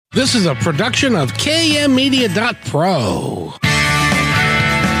This is a production of KMmedia.pro.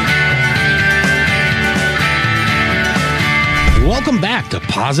 Welcome back to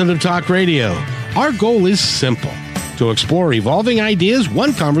Positive Talk Radio. Our goal is simple: to explore evolving ideas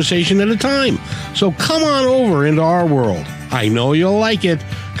one conversation at a time. So come on over into our world. I know you'll like it,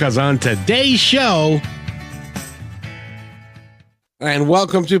 because on today's show... And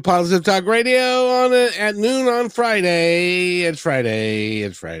welcome to Positive Talk Radio at noon on Friday. It's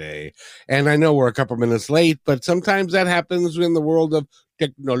Friday. And I know we're a couple minutes late, but sometimes that happens in the world of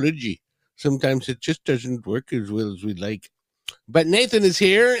technology. Sometimes it just doesn't work as well as we'd like. But Nathan is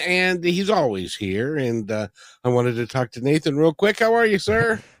here, and he's always here. And I wanted to talk to Nathan real quick. How are you,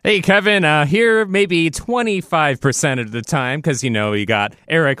 sir? Hey, Kevin. Here maybe 25% of the time, because, you got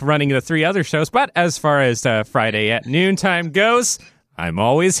Eric running the three other shows. But as far as Friday at noontime goes, I'm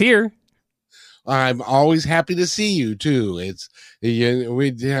always here. I'm always happy to see you, too.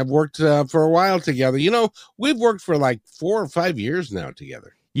 We have worked for a while together. We've worked for like 4 or 5 years now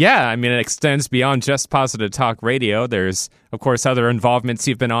together. Yeah, it extends beyond just Positive Talk Radio. There's, of course, other involvements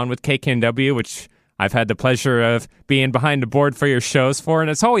you've been on with KKNW, which I've had the pleasure of being behind the board for your shows for, and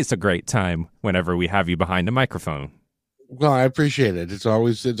it's always a great time whenever we have you behind the microphone. Well, I appreciate it. It's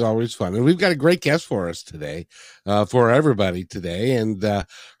always fun. And we've got a great guest for us today, for everybody today. And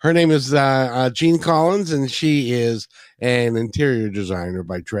her name is Jeanne Collins, and she is an interior designer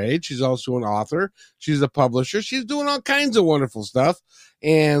by trade. She's also an author. She's a publisher. She's doing all kinds of wonderful stuff.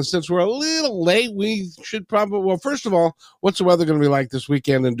 And since we're a little late, we should probably, first of all, what's the weather going to be like this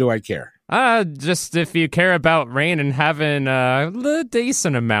weekend, and do I care? Just if you care about rain and having a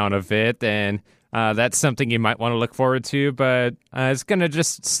decent amount of it, then that's something you might want to look forward to. But it's going to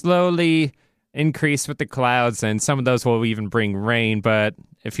just slowly increase with the clouds, and some of those will even bring rain. But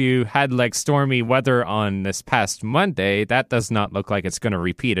if you had like stormy weather on this past Monday, that does not look like it's going to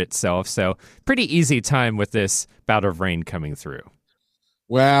repeat itself. So pretty easy time with this bout of rain coming through.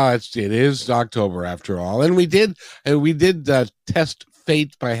 Well, it is October after all, and we did test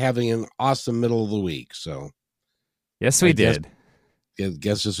fate by having an awesome middle of the week. So, yes, we did. I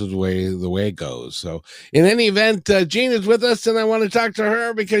guess this is the way it goes. So, in any event, Jeanne is with us, and I want to talk to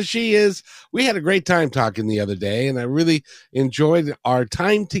her because we had a great time talking the other day, and I really enjoyed our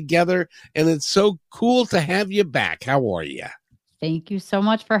time together. And it's so cool to have you back. How are you? Thank you so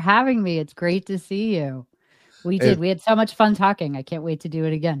much for having me. It's great to see you. We did. We had so much fun talking. I can't wait to do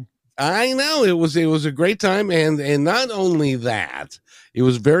it again. I know it was a great time, and not only that, it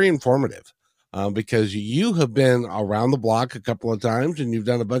was very informative because you have been around the block a couple of times, and you've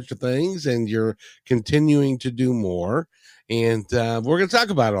done a bunch of things, and you're continuing to do more. And we're going to talk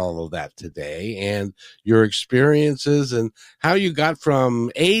about all of that today, and your experiences and how you got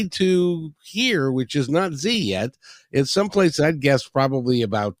from A to here, which is not Z yet. It's someplace I'd guess probably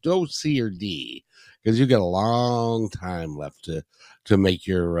about C or D. Because you got a long time left to make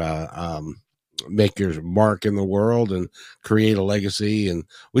your mark in the world and create a legacy, and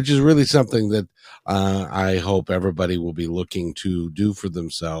which is really something that I hope everybody will be looking to do for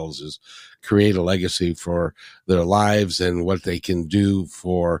themselves, is create a legacy for their lives and what they can do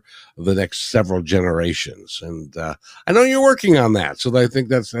for the next several generations. And I know you're working on that, so I think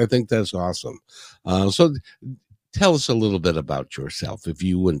that's awesome. So tell us a little bit about yourself, if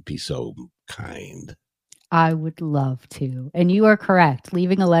you wouldn't be so kind. I would love to. And you are correct.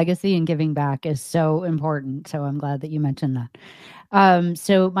 Leaving a legacy and giving back is so important. So I'm glad that you mentioned that.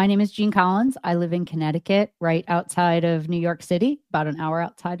 So my name is Jeanne Collins. I live in Connecticut, right outside of New York City, about an hour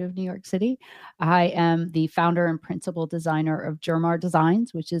outside of New York City. I am the founder and principal designer of Germar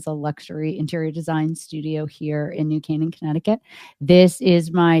Designs, which is a luxury interior design studio here in New Canaan, Connecticut. This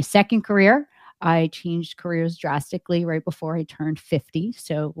is my second career. I changed careers drastically right before I turned 50.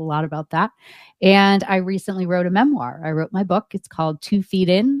 So a lot about that. And I recently wrote a memoir. I wrote my book. It's called 2 Feet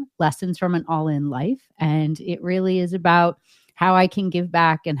In, Lessons from an All-In Life. And it really is about how I can give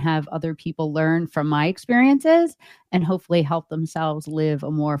back and have other people learn from my experiences and hopefully help themselves live a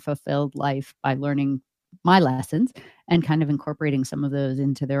more fulfilled life by learning my lessons and kind of incorporating some of those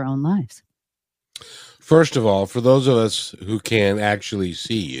into their own lives. First of all, for those of us who can actually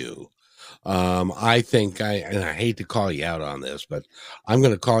see you, I think and I hate to call you out on this, but I'm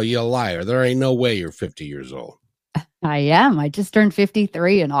going to call you a liar. There ain't no way you're 50 years old. I am. I just turned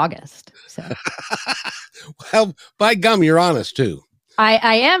 53 in August. So, well, by gum, you're honest too.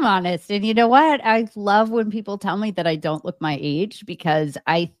 I am honest. And you know what? I love when people tell me that I don't look my age, because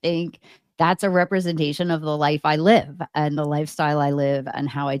I think that's a representation of the life I live and the lifestyle I live and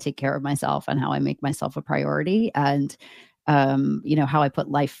how I take care of myself and how I make myself a priority and, how I put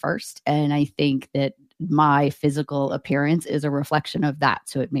life first. And I think that my physical appearance is a reflection of that.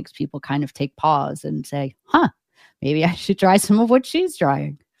 So it makes people kind of take pause and say, huh, maybe I should try some of what she's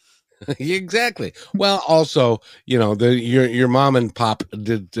trying. Exactly. Well, also, your mom and pop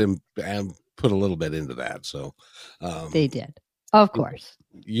did put a little bit into that. So they did, of course.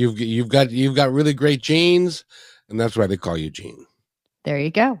 You've got really great genes, and that's why they call you Jeanne. There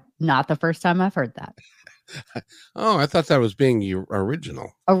you go. Not the first time I've heard that. Oh, I thought that was being your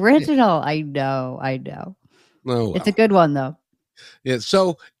original. Original. I know. Oh, well. It's a good one, though. Yeah.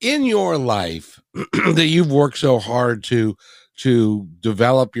 So in your life that you've worked so hard to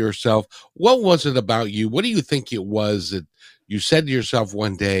develop yourself, what was it about you? What do you think it was that you said to yourself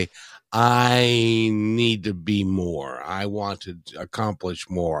one day, I need to be more. I want to accomplish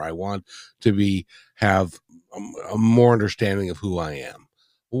more. I want to have a more understanding of who I am.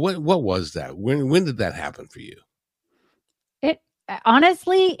 What was that? When did that happen for you?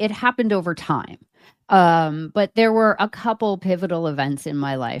 Honestly, it happened over time. But there were a couple pivotal events in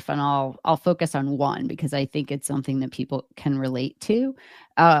my life, and I'll focus on one because I think it's something that people can relate to.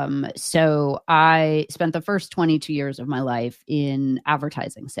 So I spent the first 22 years of my life in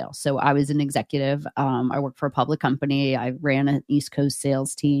advertising sales. So I was an executive. I worked for a public company. I ran an East Coast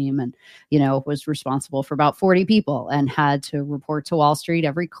sales team and, was responsible for about 40 people and had to report to Wall Street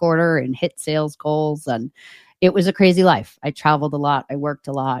every quarter and hit sales goals. And it was a crazy life. I traveled a lot. I worked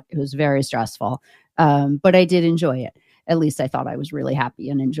a lot. It was very stressful. But I did enjoy it. At least I thought I was really happy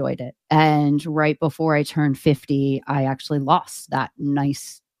and enjoyed it. And right before I turned 50, I actually lost that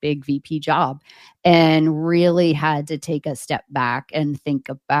nice big VP job and really had to take a step back and think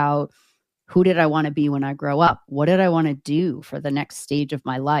about, who did I want to be when I grow up? What did I want to do for the next stage of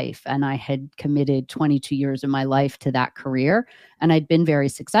my life? And I had committed 22 years of my life to that career, and I'd been very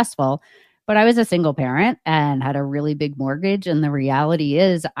successful. But I was a single parent and had a really big mortgage. And the reality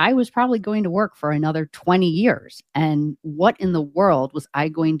is I was probably going to work for another 20 years. And what in the world was I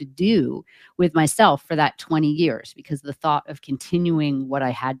going to do with myself for that 20 years? Because the thought of continuing what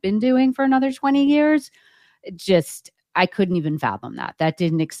I had been doing for another 20 years, I couldn't even fathom that. That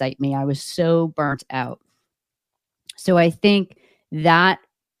didn't excite me. I was so burnt out. So I think that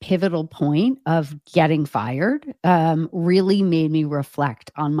pivotal point of getting fired really made me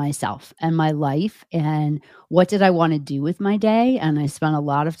reflect on myself and my life and what did I want to do with my day. And I spent a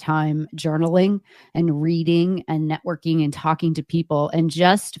lot of time journaling and reading and networking and talking to people and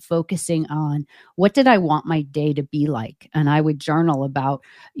just focusing on what did I want my day to be like. And I would journal about,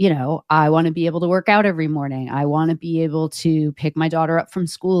 I want to be able to work out every morning. I want to be able to pick my daughter up from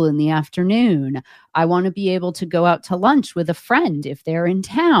school in the afternoon. I want to be able to go out to lunch with a friend if they're in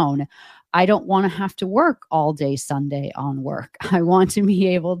town. I don't want to have to work all day Sunday on work. I want to be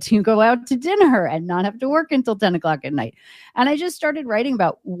able to go out to dinner and not have to work until 10 o'clock at night. And I just started writing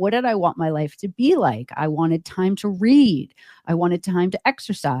about what did I want my life to be like? I wanted time to read. I wanted time to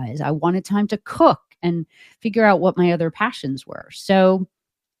exercise. I wanted time to cook and figure out what my other passions were. So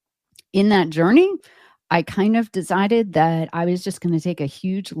in that journey, I kind of decided that I was just going to take a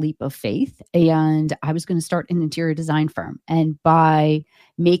huge leap of faith and I was going to start an interior design firm. And by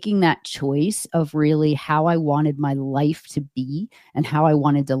making that choice of really how I wanted my life to be and how I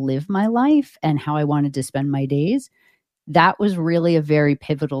wanted to live my life and how I wanted to spend my days, that was really a very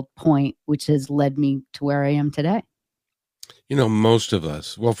pivotal point, which has led me to where I am today. Most of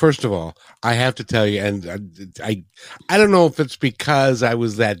us, well, first of all, I have to tell you, and I don't know if it's because I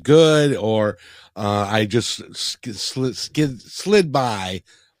was that good or I just slid by,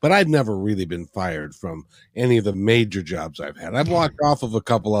 but I've never really been fired from any of the major jobs I've had. I've walked off of a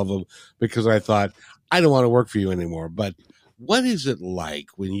couple of them because I thought, I don't want to work for you anymore. But what is it like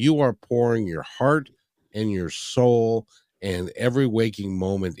when you are pouring your heart and your soul and every waking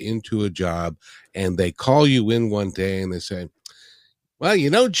moment into a job and they call you in one day and they say,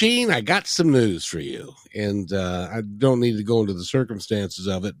 well, Jeanne, I got some news for you. And I don't need to go into the circumstances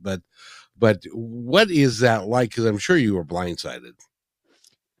of it, but what is that like? Because I'm sure you were blindsided.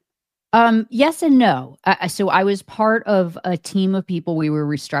 Yes and no. So I was part of a team of people. We were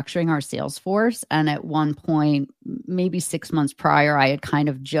restructuring our sales force. And at one point, maybe 6 months prior, I had kind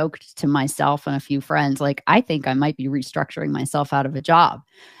of joked to myself and a few friends, like, I think I might be restructuring myself out of a job.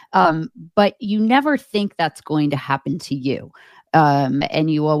 But you never think that's going to happen to you.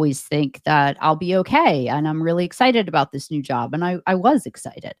 And you always think that I'll be okay. And I'm really excited about this new job. And I was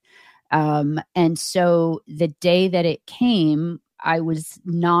excited. And so the day that it came, I was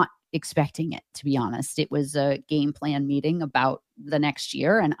not expecting it, to be honest. It was a game plan meeting about the next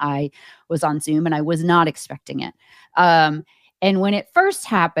year, and I was on Zoom and I was not expecting it. And when it first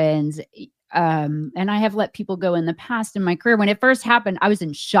happens, And I have let people go in the past in my career. When it first happened, I was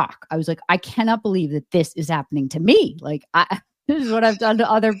in shock. I was like, I cannot believe that this is happening to me. Like, this is what I've done to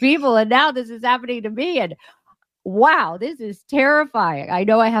other people, and now this is happening to me. And wow, this is terrifying. I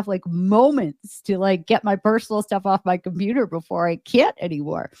know I have like moments to like get my personal stuff off my computer before I can't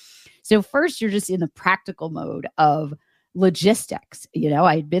anymore. So first, you're just in the practical mode of logistics. You know,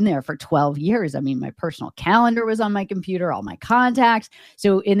 I'd been there for 12 years. I mean, my personal calendar was on my computer, all my contacts.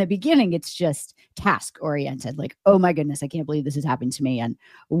 So in the beginning, it's just task oriented, like, oh my goodness, I can't believe this is happening to me. And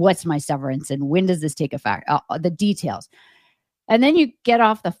what's my severance? And when does this take effect? The details. And then you get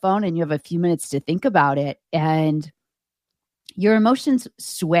off the phone and you have a few minutes to think about it, and your emotions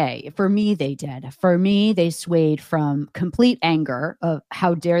sway. For me, they did. For me, they swayed from complete anger of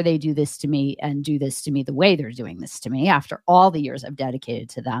how dare they do this to me and do this to me the way they're doing this to me after all the years I've dedicated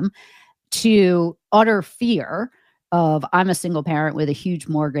to them, to utter fear of I'm a single parent with a huge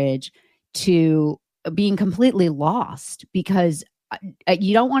mortgage, to being completely lost because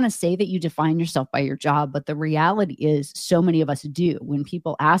you don't want to say that you define yourself by your job, but the reality is so many of us do. When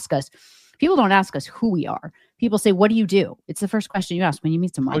people ask us, people don't ask us who we are. People say, what do you do? It's the first question you ask when you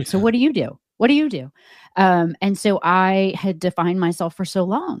meet someone. Oh, yeah. So what do you do? What do you do? And so I had defined myself for so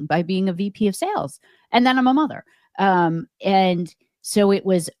long by being a VP of sales. And then I'm a mother. And so it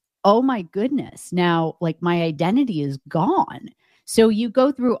was, oh my goodness, now like my identity is gone. So you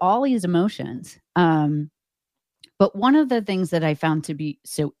go through all these emotions. But one of the things that I found to be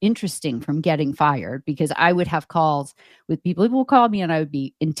so interesting from getting fired, because I would have calls with people who would call me and I would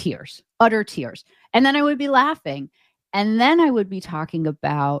be in tears, utter tears. And then I would be laughing. And then I would be talking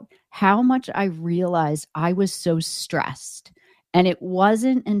about how much I realized I was so stressed. And it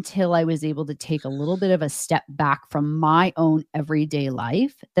wasn't until I was able to take a little bit of a step back from my own everyday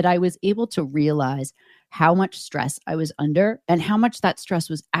life that I was able to realize how much stress I was under and how much that stress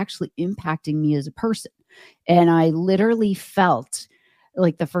was actually impacting me as a person. And I literally felt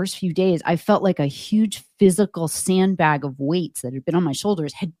like the first few days, I felt like a huge physical sandbag of weights that had been on my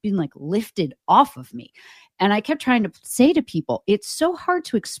shoulders had been like lifted off of me. And I kept trying to say to people, it's so hard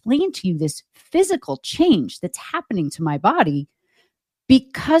to explain to you this physical change that's happening to my body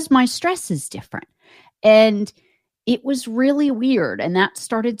because my stress is different. And it was really weird. And that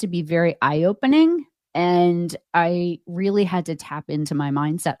started to be very eye-opening. And I really had to tap into my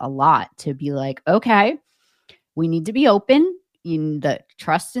mindset a lot to be like, okay, we need to be open in the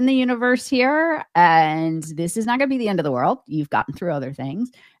trust in the universe here. And this is not going to be the end of the world. You've gotten through other things.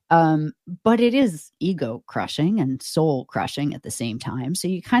 But it is ego crushing and soul crushing at the same time. So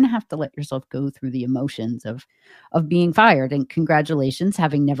you kind of have to let yourself go through the emotions of being fired. And congratulations,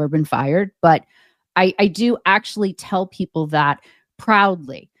 having never been fired. But I do actually tell people that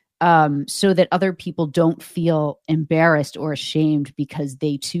proudly. So that other people don't feel embarrassed or ashamed because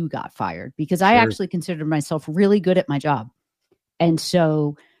they too got fired. Because I actually considered myself really good at my job. And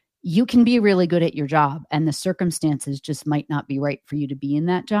so you can be really good at your job and the circumstances just might not be right for you to be in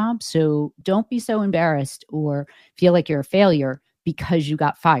that job. So don't be so embarrassed or feel like you're a failure because you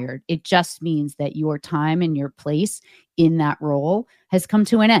got fired. It just means that your time and your place in that role has come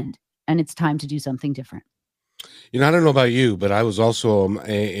to an end and it's time to do something different. You know, I don't know about you, but I was also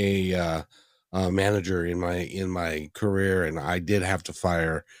a manager in my career, and I did have to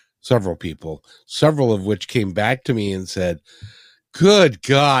fire several people, several of which came back to me and said, "Good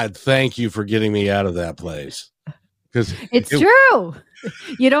God, thank you for getting me out of that place." Because it's true.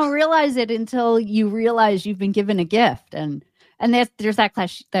 You don't realize it until you realize you've been given a gift, and there's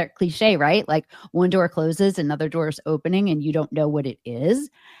that cliche, right? Like one door closes, another door is opening, and you don't know what it is,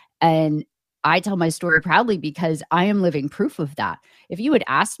 and I tell my story proudly because I am living proof of that. If you had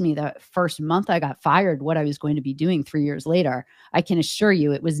asked me the first month I got fired what I was going to be doing 3 years later, I can assure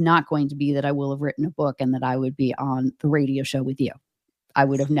you it was not going to be that I will have written a book and that I would be on the radio show with you. I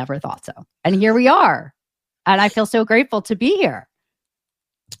would have never thought so. And here we are. And I feel so grateful to be here.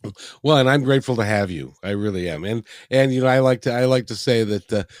 Well, and I'm grateful to have you. I really am. And you know, I like to say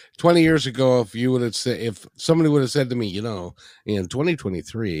that 20 years ago, if somebody would have said to me, you know, in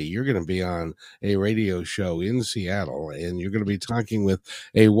 2023, you're going to be on a radio show in Seattle and you're going to be talking with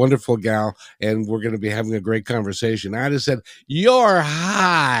a wonderful gal and we're going to be having a great conversation, I'd have said, you're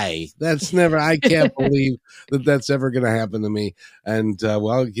high. That's never, I can't believe that that's ever going to happen to me. And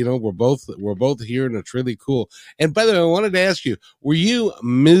well, you know, we're both here and it's really cool. And by the way, I wanted to ask you, were you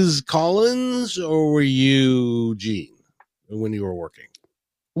Ms. Collins or were you Jeanne when you were working?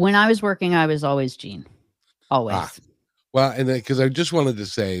 When I was working, I was always Jeanne. Always. Well, and because I just wanted to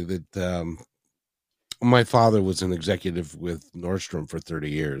say that my father was an executive with Nordstrom for 30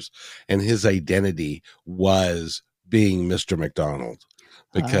 years, and his identity was being Mr. McDonald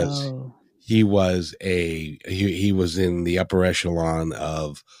because he was he was in the upper echelon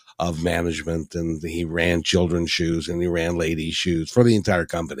of management, and he ran children's shoes and he ran ladies' shoes for the entire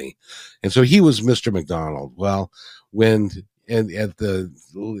company. And so he was Mr. McDonald. Well, and at the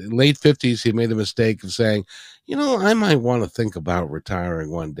late 50s, he made a mistake of saying, I might want to think about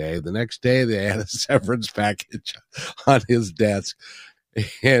retiring one day. The next day, they had a severance package on his desk.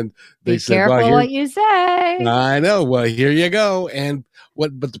 And they said, careful well, what you say. I know. Well, here you go.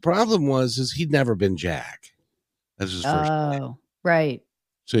 But the problem is he'd never been Jack. That's his first name. Oh, right.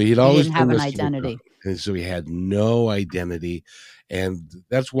 So he'd always didn't have been an Mr. identity. And so he had no identity. And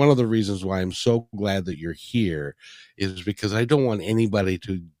that's one of the reasons why I'm so glad that you're here, is because I don't want anybody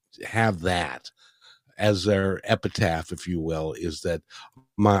to have that as their epitaph, if you will, is that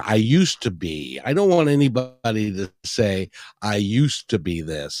I used to be. I don't want anybody to say, I used to be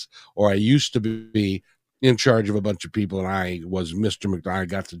this, or I used to be in charge of a bunch of people and I was Mr. McDonald. I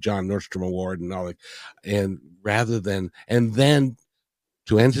got the John Nordstrom Award and all that. And then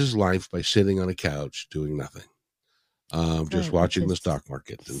to end his life by sitting on a couch doing nothing, just watching the stock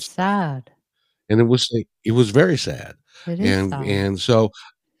market. And sad. And it was very sad. It is sad. And so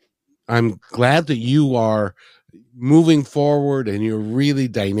I'm glad that you are moving forward and you're really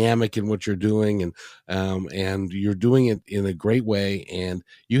dynamic in what you're doing, and you're doing it in a great way. And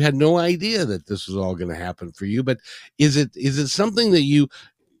you had no idea that this was all going to happen for you. But is it something that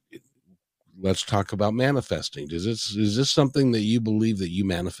let's talk about manifesting. Is this something that you believe that you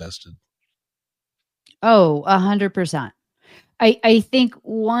manifested? Oh, 100%. I think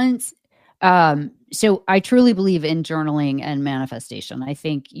once, so I truly believe in journaling and manifestation. I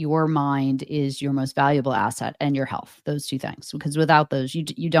think your mind is your most valuable asset, and your health, those two things, because without those,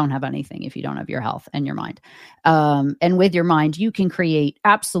 you don't have anything if you don't have your health and your mind. And with your mind, you can create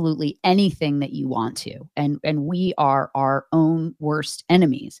absolutely anything that you want to. And we are our own worst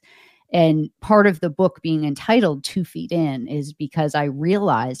enemies. And part of the book being entitled 2 Feet In is because I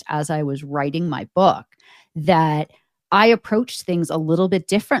realized as I was writing my book that I approached things a little bit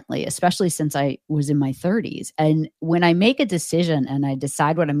differently, especially since I was in my 30s. And when I make a decision and I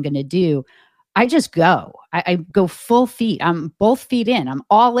decide what I'm going to do, I just go. I go full feet. I'm both feet in. I'm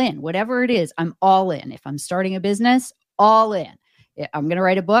all in. Whatever it is, I'm all in. If I'm starting a business, all in. I'm going to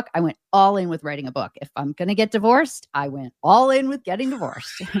write a book. I went all in with writing a book. If I'm going to get divorced, I went all in with getting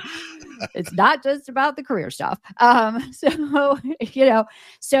divorced. It's not just about the career stuff.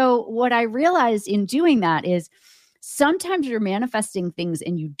 So what I realized in doing that is sometimes you're manifesting things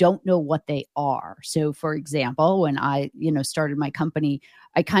and you don't know what they are. So for example, when I, started my company,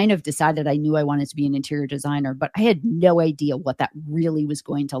 I kind of decided I knew I wanted to be an interior designer, but I had no idea what that really was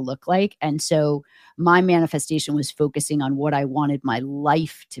going to look like. And so my manifestation was focusing on what I wanted my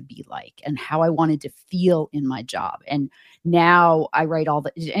life to be like and how I wanted to feel in my job. And now I write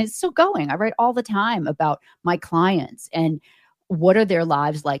and it's still going. I write all the time about my clients and what are their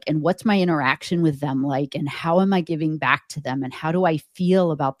lives like and what's my interaction with them like and how am I giving back to them and how do I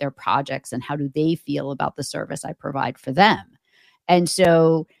feel about their projects and how do they feel about the service I provide for them. And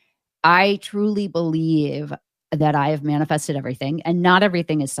so I truly believe that I have manifested everything, and not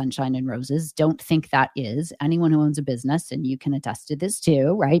everything is sunshine and roses. Don't think that is. Anyone who owns a business, and you can attest to this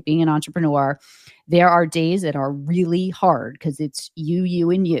too, right? Being an entrepreneur, there are days that are really hard because it's you,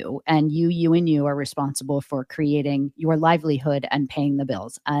 and you, and you are responsible for creating your livelihood and paying the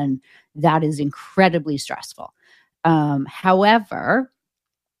bills. And that is incredibly stressful. However,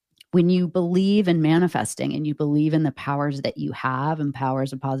 when you believe in manifesting and you believe in the powers that you have and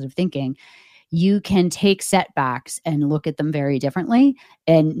powers of positive thinking, you can take setbacks and look at them very differently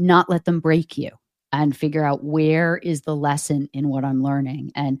and not let them break you and figure out where is the lesson in what I'm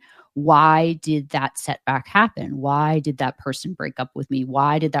learning and why did that setback happen? Why did that person break up with me?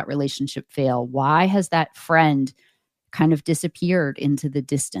 Why did that relationship fail? Why has that friend kind of disappeared into the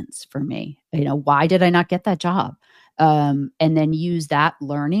distance for me? Why did I not get that job? And then use that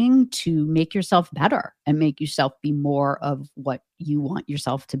learning to make yourself better and make yourself be more of what you want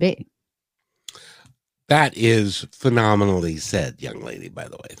yourself to be. That is phenomenally said, young lady, by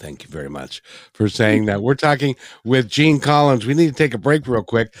the way. Thank you very much for saying that. We're talking with Jeanne Collins. We need to take a break real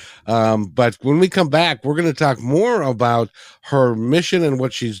quick. But when we come back, we're going to talk more about her mission and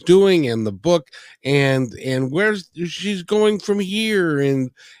what she's doing and the book and where she's going from here.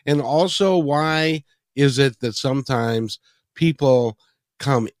 And also why is it that sometimes people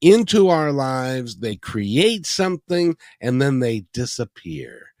come into our lives, they create something, and then they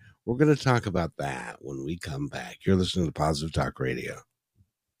disappear. We're going to talk about that when we come back. You're listening to Positive Talk Radio.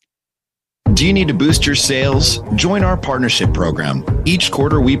 Do you need to boost your sales? Join our partnership program. Each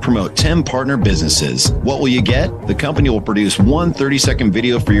quarter, we promote 10 partner businesses. What will you get? The company will produce one 30-second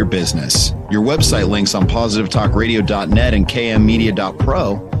video for your business. Your website links on positivetalkradio.net and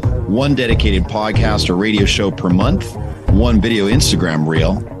kmmedia.pro. One dedicated podcast or radio show per month. One video Instagram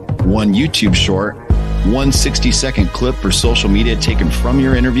reel. One YouTube short. One 60-second clip for social media taken from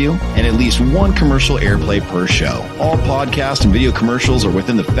your interview, and at least one commercial airplay per show. All podcast and video commercials are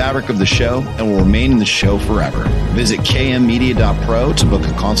within the fabric of the show and will remain in the show forever. Visit kmmedia.pro to book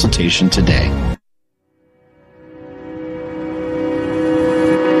a consultation today.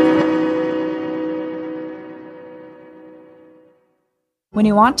 When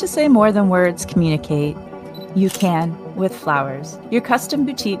you want to say more than words communicate, you can with flowers. Your custom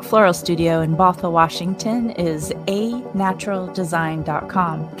boutique floral studio in Bothell, Washington is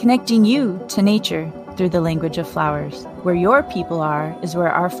anaturaldesign.com, connecting you to nature through the language of flowers. Where your people are is where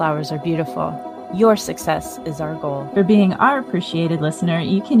our flowers are beautiful. Your success is our goal. For being our appreciated listener,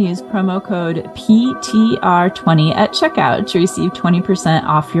 you can use promo code PTR20 at checkout to receive 20%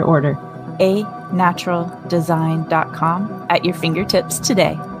 off your order. anaturaldesign.com at your fingertips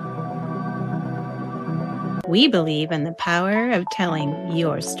today. We believe in the power of telling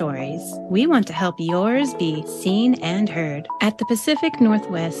your stories. We want to help yours be seen and heard. At the Pacific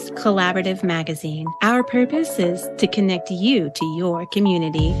Northwest Collaborative Magazine, our purpose is to connect you to your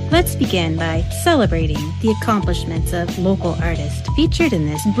community. Let's begin by celebrating the accomplishments of local artists featured in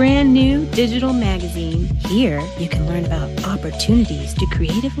this brand new digital magazine. Here, you can learn about opportunities to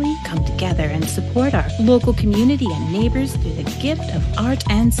creatively come together and support our local community and neighbors through the gift of art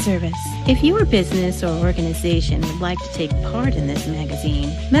and service. If your business or organization would like to take part in this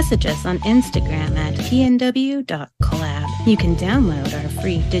magazine, message us on Instagram at pnw.collab. You can download our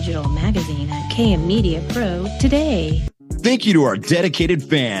free digital magazine at KM Media Pro today. Thank you to our dedicated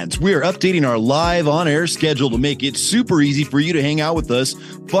fans. We are updating our live on-air schedule to make it super easy for you to hang out with us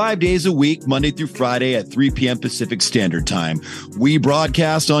 5 days a week, Monday through Friday at 3 p.m. Pacific Standard Time. We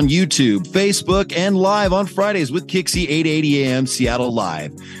broadcast on YouTube, Facebook, and live on Fridays with Kixie 8:80 a.m. Seattle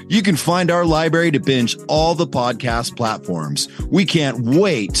Live. You can find our library to binge all the podcast platforms. We can't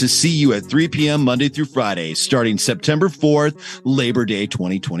wait to see you at 3 p.m. Monday through Friday, starting September 4th, Labor Day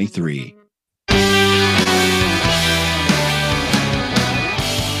 2023.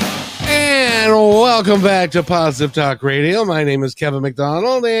 And welcome back to Positive Talk Radio. My name is Kevin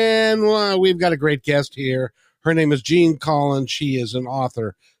McDonald, and we've got a great guest here. Her name is Jeanne Collins. She is an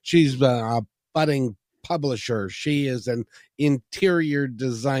author. She's a budding publisher. She is an interior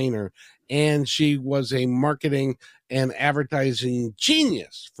designer, and she was a marketing and advertising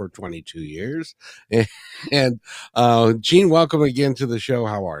genius for 22 years. And Jeanne, welcome again to the show.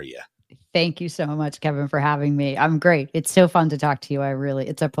 How are you? Thank you so much, Kevin, for having me. I'm great. It's so fun to talk to you.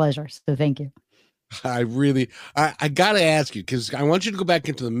 It's a pleasure. So thank you. I got to ask you, because I want you to go back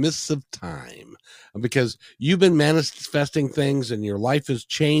into the mists of time, because you've been manifesting things and your life is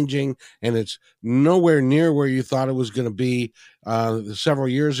changing and it's nowhere near where you thought it was going to be several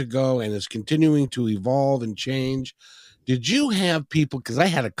years ago, and it's continuing to evolve and change. Did you have people, because I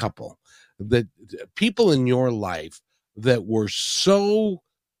had a couple, that people in your life that were so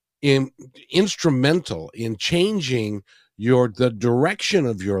instrumental in changing the direction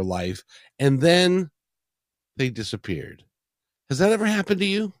of your life, and then they disappeared? Has that ever happened to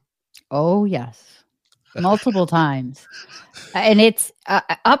you? Oh, yes. Multiple times. And it's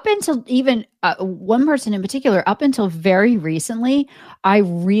up until even one person in particular, up until very recently, there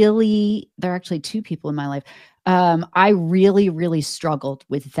are actually two people in my life. I really, really struggled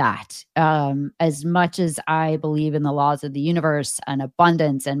with that. As much as I believe in the laws of the universe and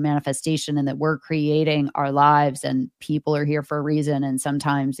abundance and manifestation, and that we're creating our lives and people are here for a reason, and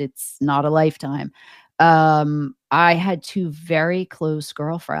sometimes it's not a lifetime. I had two very close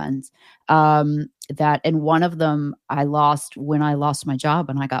girlfriends and one of them I lost when I lost my job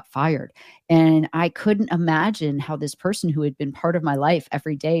and I got fired. And I couldn't imagine how this person who had been part of my life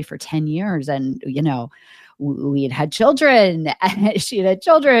every day for 10 years, and, we had children, she had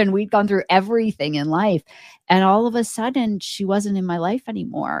children, we'd gone through everything in life. And all of a sudden she wasn't in my life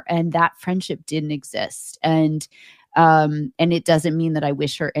anymore. And that friendship didn't exist. And it doesn't mean that I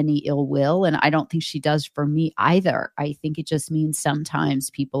wish her any ill will. And I don't think she does for me either. I think it just means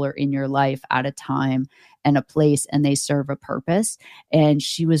sometimes people are in your life at a time and a place, and they serve a purpose. And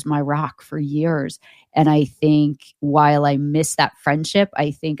she was my rock for years. And I think while I miss that friendship, I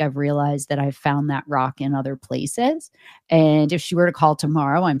think I've realized that I've found that rock in other places. And if she were to call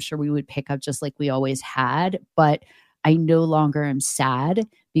tomorrow, I'm sure we would pick up just like we always had. But I no longer am sad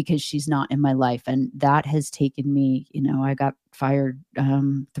because she's not in my life. And that has taken me, I got fired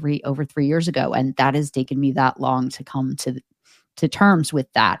over 3 years ago, and that has taken me that long to come to terms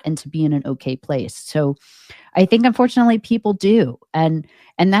with that and to be in an okay place. So I think unfortunately people do, and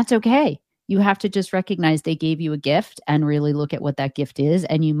that's okay. You have to just recognize they gave you a gift and really look at what that gift is.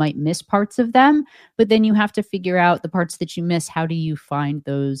 And you might miss parts of them, but then you have to figure out the parts that you miss. How do you find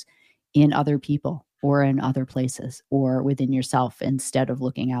those in other people or in other places or within yourself instead of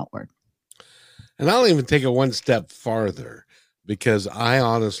looking outward? And I'll even take it one step farther, because I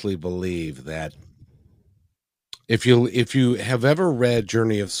honestly believe that if you have ever read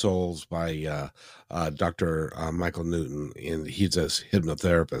Journey of Souls by Dr. Michael Newton, and he's a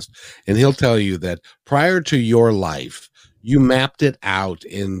hypnotherapist, and he'll tell you that prior to your life, you mapped it out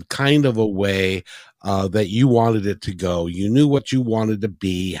in kind of a way that you wanted it to go. You knew what you wanted to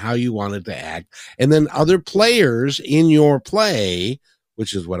be, how you wanted to act, and then other players in your play,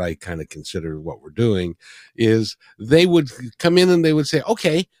 which is what I kind of consider what we're doing, is they would come in and they would say,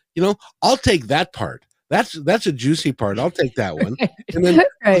 okay, I'll take that part. That's a juicy part. I'll take that one. And then,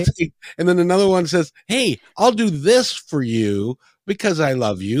 Right. and then another one says, hey, I'll do this for you because I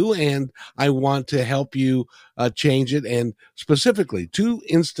love you and I want to help you change it. And specifically 2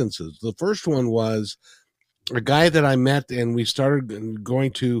 instances. The first one was a guy that I met, and we started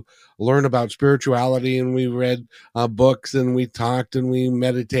going to learn about spirituality, and we read books, and we talked, and we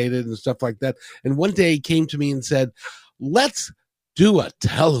meditated and stuff like that. And one day he came to me and said, let's do a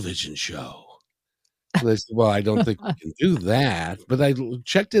television show. And I said, well, I don't think we can do that, but I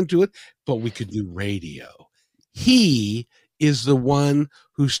checked into it, but we could do radio. He is the one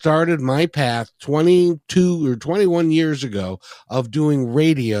who started my path 22 or 21 years ago of doing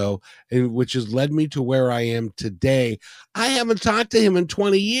radio, and which has led me to where I am today. I haven't talked to him in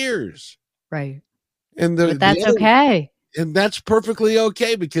 20 years. Right. But that's okay. And that's perfectly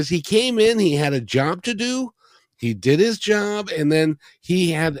okay, because he came in, he had a job to do. He did his job, and then he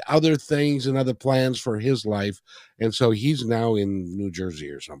had other things and other plans for his life. And so he's now in New Jersey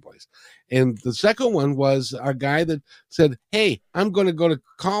or someplace. And the second one was a guy that said, hey, I'm going to go to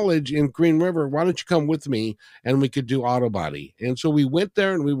college in Green River. Why don't you come with me? And we could do auto body. And so we went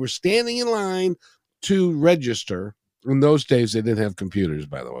there, and we were standing in line to register. In those days, they didn't have computers,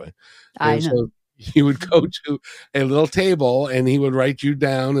 by the way. I know. So he would go to a little table, and he would write you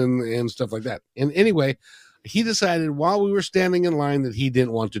down and stuff like that. And anyway, he decided while we were standing in line that he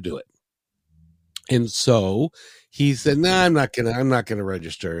didn't want to do it. And so he said, no, I'm not gonna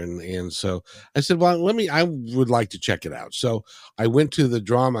register. And so I said, well, I would like to check it out. So I went to the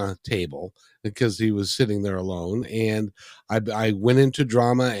drama table because he was sitting there alone. And I went into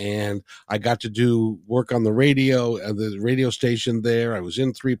drama, and I got to do work on the radio station there. I was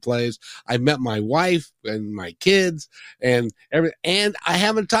in 3 plays. I met my wife and my kids and and I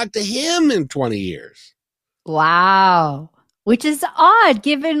haven't talked to him in 20 years. Wow. Which is odd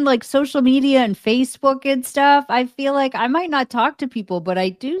given like social media and Facebook and stuff. I feel like I might not talk to people, but I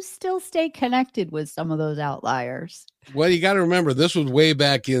do still stay connected with some of those outliers. Well, you got to remember, this was way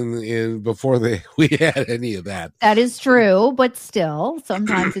back in before we had any of that. That is true, but still,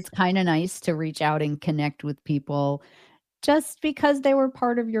 sometimes it's kind of nice to reach out and connect with people just because they were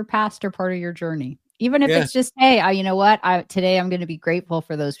part of your past or part of your journey. Even if it's just, hey, you know what? Today I'm going to be grateful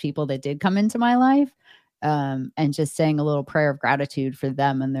for those people that did come into my life. And just saying a little prayer of gratitude for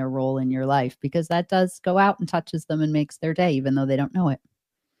them and their role in your life, because that does go out and touches them and makes their day, even though they don't know it.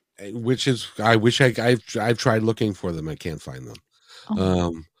 Which is, I wish I've tried looking for them. I can't find them.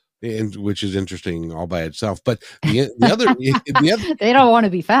 Oh. And which is interesting all by itself. But the other, they don't want to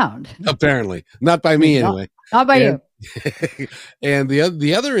be found. Apparently, not by me anyway. Not by you. And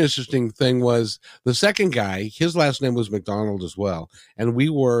the other interesting thing was the second guy, his last name was McDonald as well. And we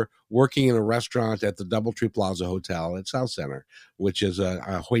were working in a restaurant at the Doubletree Plaza Hotel at South Center, which is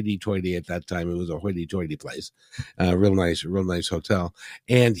a hoity-toity at that time. It was a hoity-toity place. Real nice hotel.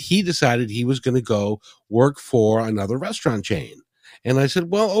 And he decided he was going to go work for another restaurant chain. And I said,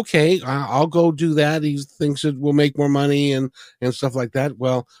 well, okay, I'll go do that. He thinks it will make more money and stuff like that.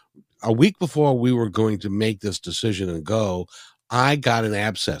 Well, a week before we were going to make this decision and go, I got an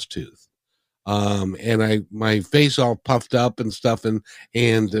abscess tooth. And my face all puffed up and stuff. And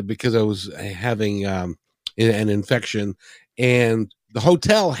because I was having an infection, and the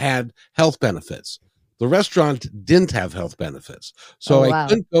hotel had health benefits. The restaurant didn't have health benefits. So I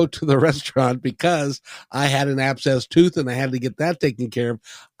couldn't go to the restaurant because I had an abscess tooth and I had to get that taken care of.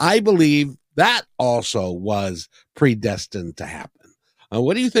 I believe that also was predestined to happen.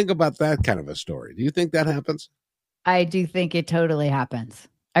 What do you think about that kind of a story? Do you think that happens? I do think it totally happens.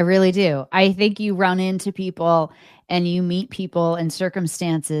 I really do. I think you run into people and you meet people and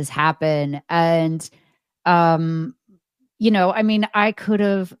circumstances happen. And, um, I mean, I could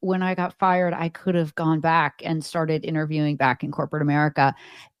have, when I got fired, I could have gone back and started interviewing back in corporate America.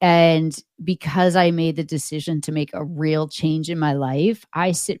 And because I made the decision to make a real change in my life,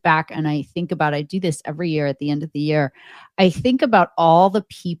 I sit back and I think about, I do this every year at the end of the year. I think about all the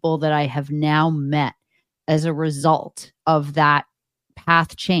people that I have now met as a result of that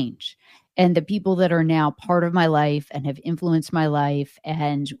path change, and the people that are now part of my life and have influenced my life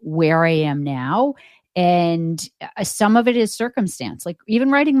and where I am now. And some of it is circumstance, like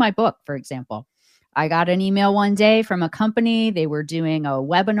even writing my book, for example. I got an email one day from a company. They were doing a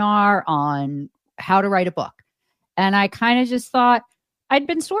webinar on how to write a book. And I kind of just thought, I'd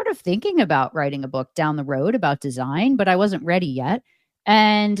been sort of thinking about writing a book down the road about design, but I wasn't ready yet.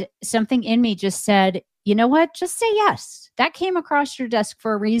 And something in me just said, you know what? Just say yes. That came across your desk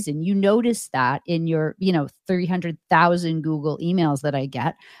for a reason. You noticed that in your, 300,000 Google emails that I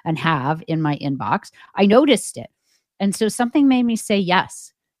get and have in my inbox. I noticed it. And so something made me say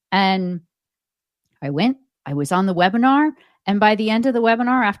yes. And I was on the webinar. And by the end of the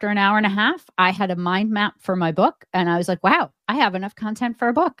webinar, after an hour and a half, I had a mind map for my book. And I was like, wow, I have enough content for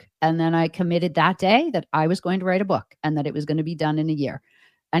a book. And then I committed that day that I was going to write a book and that it was going to be done in a year.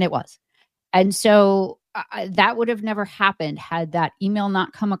 And it was. And so that would have never happened had that email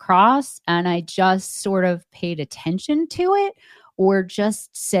not come across and I just sort of paid attention to it or just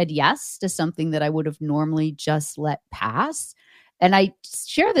said yes to something that I would have normally just let pass. And I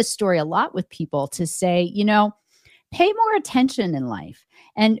share this story a lot with people to say, pay more attention in life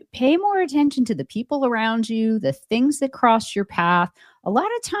and pay more attention to the people around you, the things that cross your path. A lot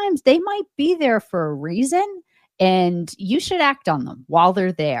of times they might be there for a reason and you should act on them while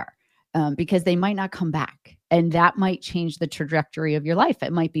they're there. Because they might not come back. And that might change the trajectory of your life.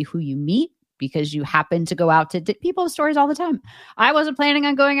 It might be who you meet because you happen to go out to people have stories all the time. I wasn't planning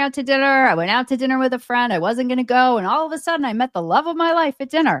on going out to dinner. I went out to dinner with a friend. I wasn't going to go. And all of a sudden I met the love of my life at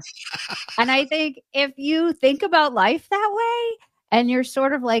dinner. And I think if you think about life that way and you're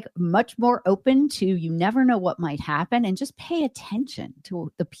sort of like much more open to, you never know what might happen and just pay attention to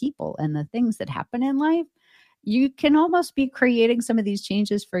the people and the things that happen in life, you can almost be creating some of these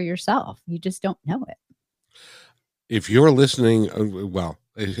changes for yourself. You just don't know it. If you're listening, well,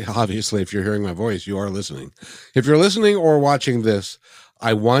 obviously, if you're hearing my voice, you are listening. If you're listening or watching this,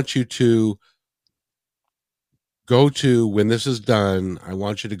 I want you to go to, when this is done, I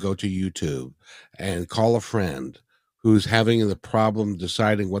want you to go to YouTube and call a friend who's having the problem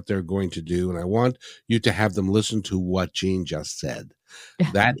deciding what they're going to do. And I want you to have them listen to what Jeanne just said.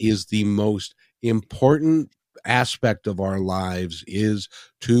 That is the most important aspect of our lives, is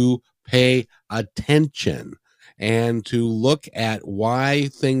to pay attention and to look at why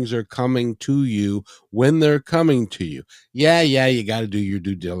things are coming to you when they're coming to you. Yeah, you got to do your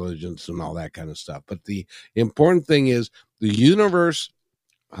due diligence and all that kind of stuff. But the important thing is the universe,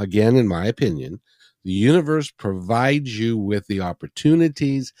 again, in my opinion, the universe provides you with the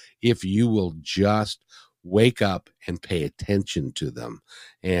opportunities if you will just wake up and pay attention to them.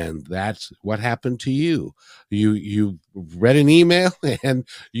 And that's what happened to you. You read an email and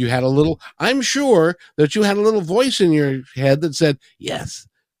you had I'm sure that you had a little voice in your head that said, yes,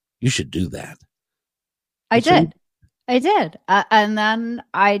 you should do that. I did. And then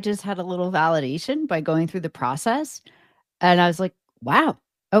I just had a little validation by going through the process. And I was like, wow,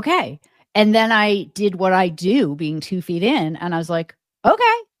 okay. And then I did what I do, being 2 feet in. And I was like,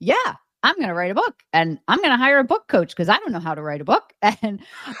 okay, yeah, I'm going to write a book and I'm going to hire a book coach because I don't know how to write a book. And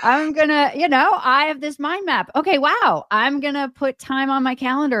I'm going to, I have this mind map. Okay, wow. I'm going to put time on my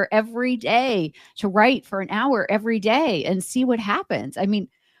calendar every day to write for an hour every day and see what happens. I mean,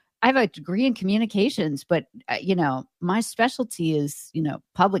 I have a degree in communications, but, my specialty is,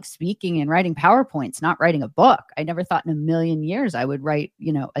 public speaking and writing PowerPoints, not writing a book. I never thought in a million years I would write,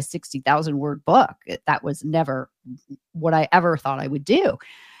 a 60,000 word book. That was never what I ever thought I would do.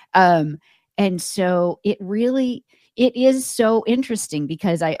 And so it is so interesting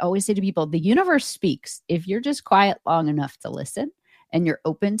because I always say to people, the universe speaks if you're just quiet long enough to listen and you're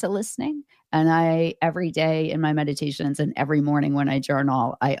open to listening. And I, every day in my meditations and every morning when I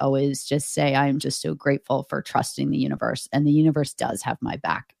journal, I always just say, I'm just so grateful for trusting the universe. And the universe does have my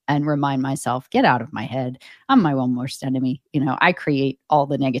back, and remind myself, get out of my head. I'm my own worst enemy. I create all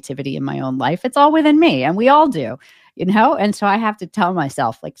the negativity in my own life. It's all within me, and we all do, and so I have to tell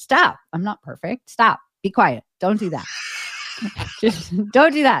myself, like, stop. I'm not perfect. Stop. Be quiet. Don't do that. Just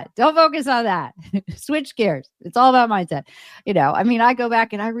don't do that. Don't focus on that. Switch gears. It's all about mindset. I go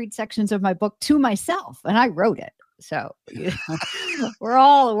back and I read sections of my book to myself, and I wrote it. So, we're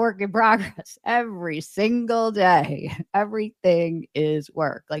all a work in progress every single day. Everything is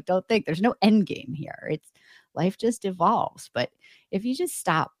work. Like, don't think there's no end game here. It's life just evolves. But if you just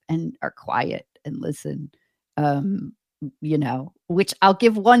stop and are quiet and listen, which I'll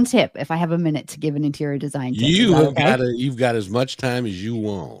give one tip if I have a minute to give an interior design tip. You've got as much time as you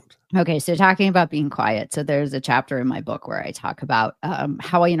want. Okay, so talking about being quiet. So there's a chapter in my book where I talk about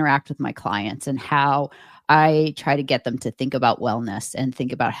how I interact with my clients and how I try to get them to think about wellness and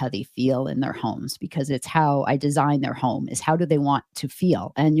think about how they feel in their homes, because it's how I design their home is how do they want to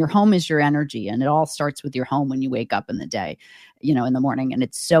feel? And your home is your energy, and it all starts with your home when you wake up in the day, in the morning. And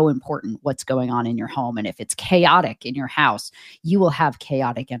it's so important what's going on in your home. And if it's chaotic in your house, you will have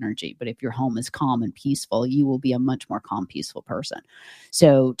chaotic energy. But if your home is calm and peaceful, you will be a much more calm, peaceful person.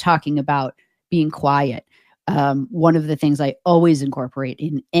 So talking about being quiet, one of the things I always incorporate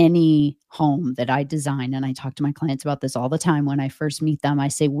in any home that I design, and I talk to my clients about this all the time when I first meet them, I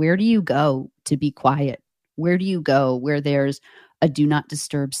say, where do you go to be quiet? Where do you go where there's a do not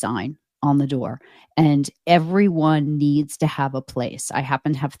disturb sign on the door? And everyone needs to have a place. I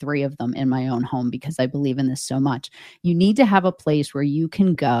happen to have 3 of them in my own home because I believe in this so much. You need to have a place where you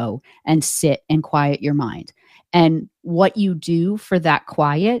can go and sit and quiet your mind. And what you do for that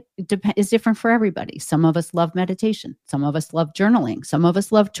quiet is different for everybody. Some of us love meditation. Some of us love journaling. Some of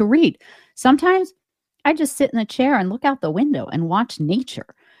us love to read. Sometimes I just sit in a chair and look out the window and watch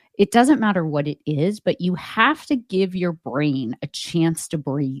nature. It doesn't matter what it is, but you have to give your brain a chance to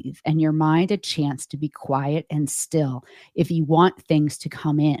breathe and your mind a chance to be quiet and still if you want things to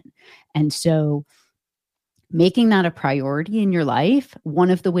come in. And so making that a priority in your life, one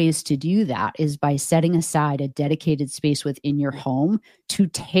of the ways to do that is by setting aside a dedicated space within your home to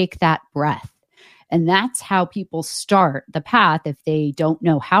take that breath. And that's how people start the path if they don't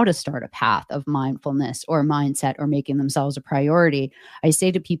know how to start a path of mindfulness or mindset or making themselves a priority. I say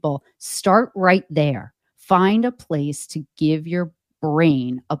to people, start right there. Find a place to give your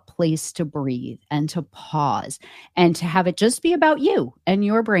brain a place to breathe and to pause and to have it just be about you and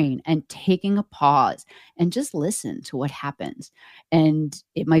your brain and taking a pause and just listen to what happens. And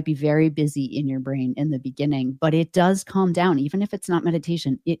it might be very busy in your brain in the beginning, but it does calm down. Even if it's not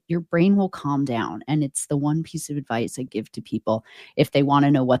meditation, your brain will calm down. And it's the one piece of advice I give to people if they want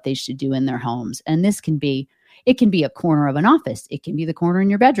to know what they should do in their homes. And this can be it can be a corner of an office. It can be the corner in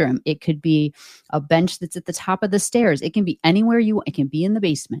your bedroom. It could be a bench that's at the top of the stairs. It can be anywhere you want. It can be in the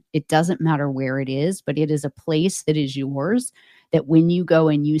basement. It doesn't matter where it is, but it is a place that is yours, that when you go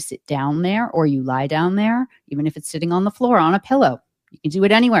and you sit down there or you lie down there, even if it's sitting on the floor on a pillow, you can do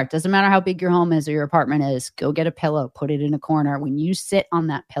it anywhere. It doesn't matter how big your home is or your apartment is. Go get a pillow, put it in a corner. When you sit on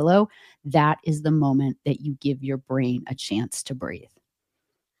that pillow, that is the moment that you give your brain a chance to breathe.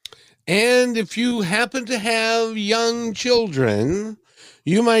 And if you happen to have young children,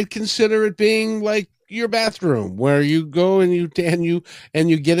 you might consider it being like your bathroom, where you go and you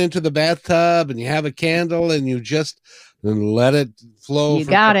get into the bathtub and you have a candle and you just let it flow. You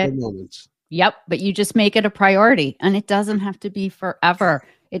got it. Moments. Yep. But you just make it a priority, and it doesn't have to be forever.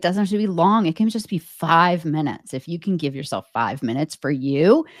 It doesn't have to be long. It can just be 5 minutes. If you can give yourself 5 minutes for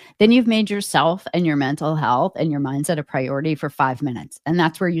you, then you've made yourself and your mental health and your mindset a priority for 5 minutes. And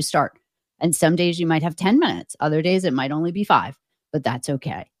that's where you start. And some days you might have 10 minutes. Other days it might only be 5, but that's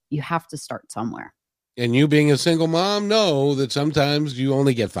okay. You have to start somewhere. And you being a single mom, know that sometimes you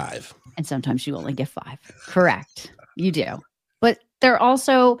only get 5. And sometimes you only get 5. Correct. You do. But there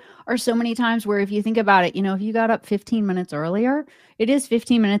also are so many times where if you think about it, if you got up 15 minutes earlier, it is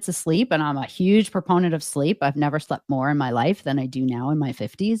 15 minutes of sleep. And I'm a huge proponent of sleep. I've never slept more in my life than I do now in my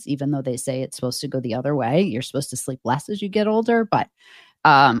 50s, even though they say it's supposed to go the other way. You're supposed to sleep less as you get older. But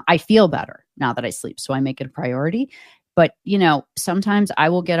I feel better now that I sleep. So I make it a priority. But, sometimes I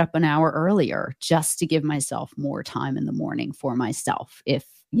will get up an hour earlier just to give myself more time in the morning for myself. If,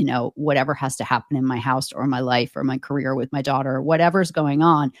 whatever has to happen in my house or my life or my career with my daughter, or whatever's going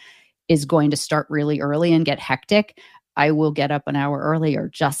on is going to start really early and get hectic, I will get up an hour earlier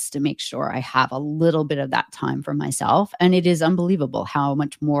just to make sure I have a little bit of that time for myself. And it is unbelievable how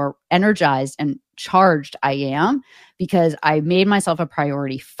much more energized and charged I am because I made myself a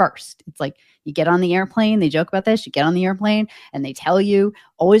priority first. It's like you get on the airplane, they joke about this, you get on the airplane and they tell you,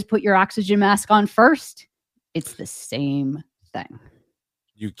 always put your oxygen mask on first. It's the same thing.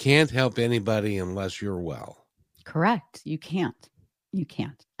 You can't help anybody unless you're well. Correct. You can't.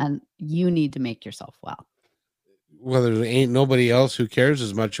 And you need to make yourself well. Well, there ain't nobody else who cares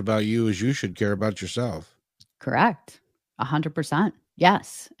as much about you as you should care about yourself. Correct. 100%.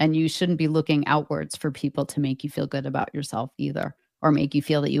 Yes. And you shouldn't be looking outwards for people to make you feel good about yourself either, or make you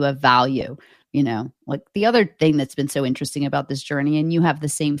feel that you have value. Like the other thing that's been so interesting about this journey, and you have the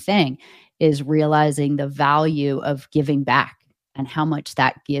same thing, is realizing the value of giving back and how much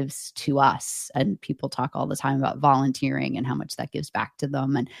that gives to us. And people talk all the time about volunteering and how much that gives back to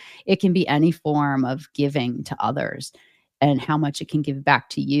them. And it can be any form of giving to others, and how much it can give back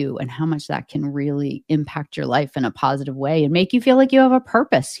to you, and how much that can really impact your life in a positive way and make you feel like you have a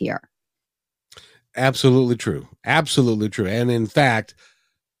purpose here. Absolutely true. Absolutely true. And in fact,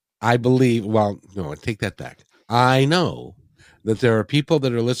 I believe, well, no, I take that back. I know that there are people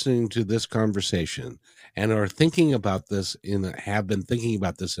that are listening to this conversation and are thinking about this have been thinking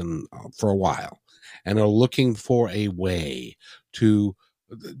about this for a while, and are looking for a way to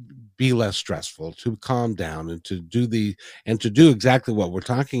be less stressful, to calm down, and to do exactly what we're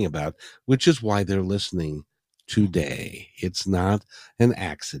talking about, which is why they're listening today. It's not an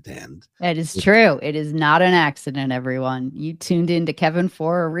accident. That is true. It is not an accident, everyone. You tuned into Kevin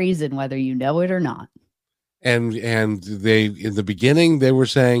for a reason, whether you know it or not. And they, in the beginning, they were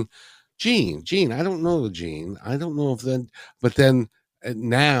saying, Jeanne, I don't know Jeanne. I don't know if then, but then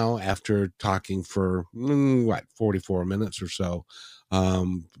now, after talking for 44 minutes or so,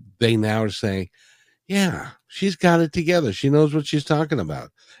 they now are saying, yeah, she's got it together. She knows what she's talking about.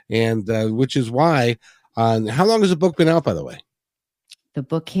 And which is why, how long has the book been out, by the way? The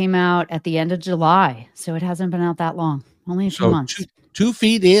book came out at the end of July, so it hasn't been out that long, only a few months. 2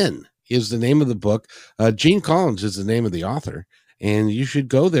 Feet In is the name of the book. Jeanne Collins is the name of the author, and you should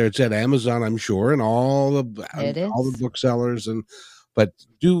go there. It's at Amazon, I'm sure, and all the booksellers. But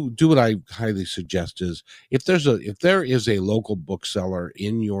do what I highly suggest is, if there is a local bookseller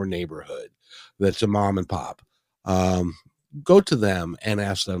in your neighborhood that's a mom and pop, go to them and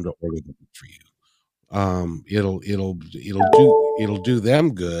ask them to order the book for you. It'll do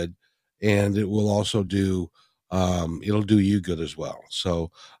them good, and it will also do it'll do you good as well.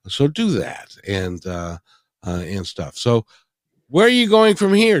 So do that and stuff. So where are you going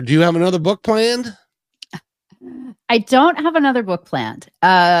from here? Do you have another book planned? I don't have another book planned.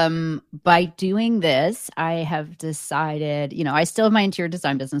 By doing this, I have decided, I still have my interior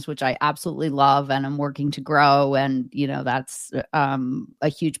design business, which I absolutely love and I'm working to grow. And, that's a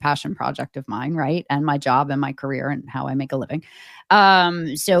huge passion project of mine, right? And my job and my career and how I make a living.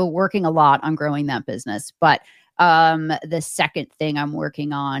 So working a lot on growing that business. But the second thing I'm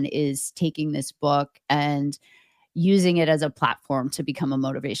working on is taking this book and using it as a platform to become a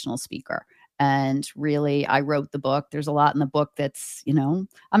motivational speaker. And really, I wrote the book. There's a lot in the book that's,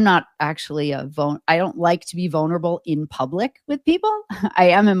 I'm not actually I don't like to be vulnerable in public with people. I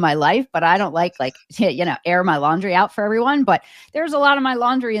am in my life, but I don't like air my laundry out for everyone. But there's a lot of my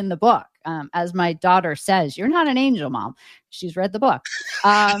laundry in the book. As my daughter says, you're not an angel, Mom. She's read the book.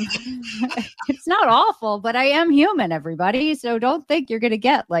 It's not awful, but I am human, everybody. So don't think you're going to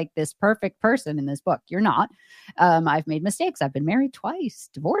get like this perfect person in this book. You're not. I've made mistakes. I've been married twice,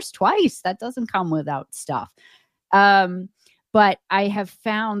 divorced twice. That doesn't come without stuff. But I have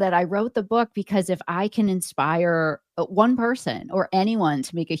found that I wrote the book because if I can inspire one person or anyone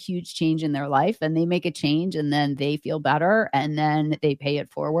to make a huge change in their life, and they make a change and then they feel better and then they pay it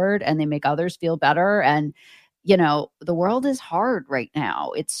forward and they make others feel better. And, the world is hard right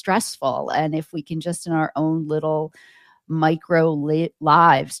now. It's stressful. And if we can just in our own little micro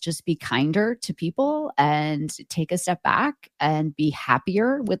lives just be kinder to people and take a step back and be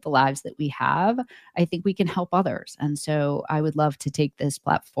happier with the lives that we have, I think we can help others. And so I would love to take this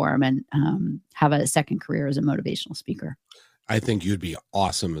platform and have a second career as a motivational speaker. I think you'd be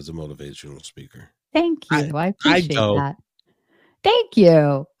awesome as a motivational speaker. Thank you. I appreciate that. Thank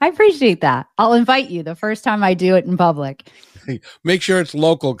you. I appreciate that. I'll invite you the first time I do it in public. Make sure it's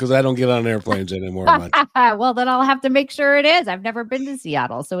local, because I don't get on airplanes anymore much. Well, then I'll have to make sure it is. I've never been to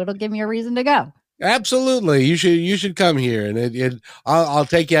Seattle, so it'll give me a reason to go. Absolutely. You should come here, and I'll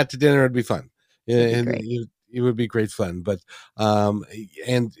take you out to dinner. It'd be fun. And it would be great fun. But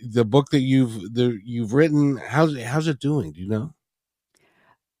and the book that you've written, how's it doing? Do you know?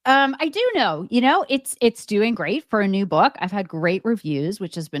 I do know, it's doing great for a new book. I've had great reviews,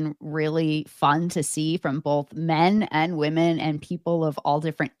 which has been really fun to see from both men and women and people of all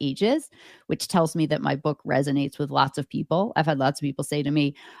different ages, which tells me that my book resonates with lots of people. I've had lots of people say to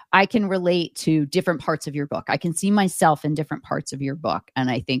me, I can relate to different parts of your book. I can see myself in different parts of your book. And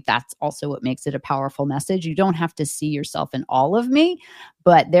I think that's also what makes it a powerful message. You don't have to see yourself in all of me,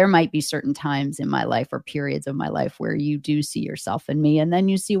 but there might be certain times in my life or periods of my life where you do see yourself in me, and then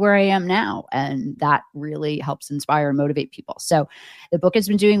you see see where I am now. And that really helps inspire and motivate people. So the book has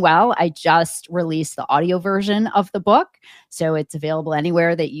been doing well. I just released the audio version of the book. So it's available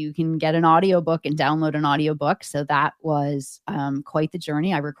anywhere that you can get an audiobook and download an audiobook. So that was quite the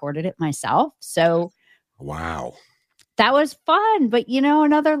journey. I recorded it myself. So wow. That was fun. But,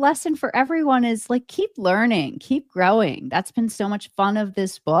 another lesson for everyone is like, keep learning, keep growing. That's been so much fun of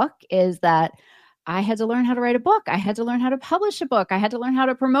this book, is that I had to learn how to write a book. I had to learn how to publish a book. I had to learn how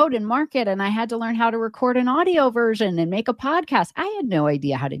to promote and market. And I had to learn how to record an audio version and make a podcast. I had no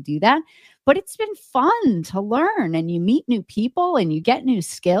idea how to do that, but it's been fun to learn, and you meet new people and you get new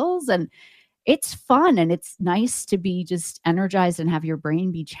skills, and it's fun, and it's nice to be just energized and have your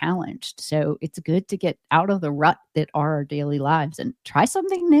brain be challenged. So it's good to get out of the rut that are our daily lives and try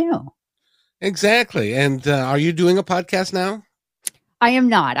something new. Exactly. And are you doing a podcast now? I am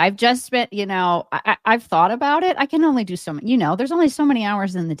not. I've just been, I've thought about it. I can only do so many, there's only so many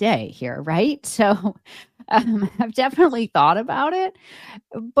hours in the day here, right? So I've definitely thought about it,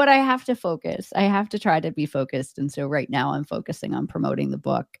 but I have to focus. I have to try to be focused. And so right now I'm focusing on promoting the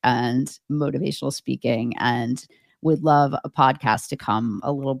book and motivational speaking, and would love a podcast to come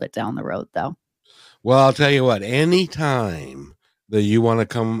a little bit down the road, though. Well, I'll tell you what, anytime that you want to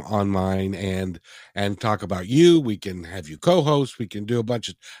come on mine and talk about you, we can have you co-host. We can do a bunch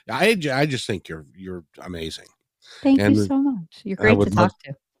of, I just think you're amazing. Thank you so much. You're great to talk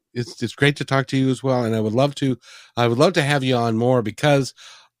to. It's great to talk to you as well. And I would love to have you on more, because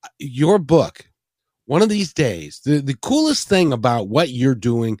your book, one of these days, the coolest thing about what you're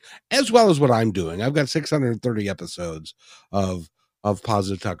doing, as well as what I'm doing, I've got 630 episodes of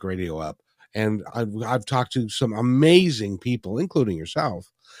Positive Talk Radio up. And I've talked to some amazing people, including yourself.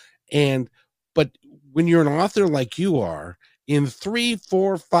 But when you're an author like you are, in 3,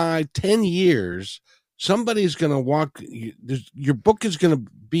 4, 5, 10 years, somebody's going to walk. Your book is going to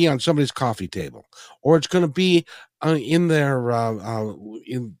be on somebody's coffee table, or it's going to be in their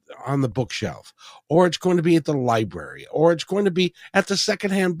on the bookshelf, or it's going to be at the library, or it's going to be at the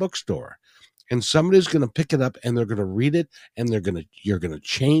secondhand bookstore. And somebody's going to pick it up and they're going to read it, and you're going to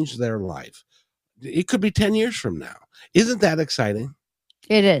change their life. It could be 10 years from now. Isn't that exciting?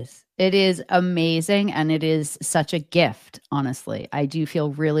 It is. It is amazing. And it is such a gift, honestly. I do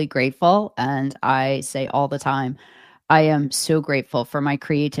feel really grateful. And I say all the time, I am so grateful for my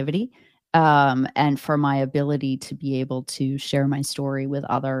creativity and for my ability to be able to share my story with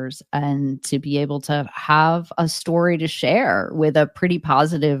others, and to be able to have a story to share with a pretty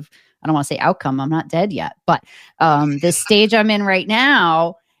positive, I don't want to say outcome. I'm not dead yet, but the stage I'm in right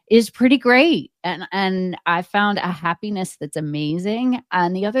now is pretty great. And I found a happiness that's amazing.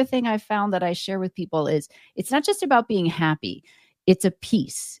 And the other thing I found that I share with people is, it's not just about being happy. It's a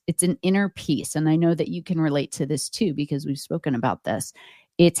peace. It's an inner peace. And I know that you can relate to this too, because we've spoken about this.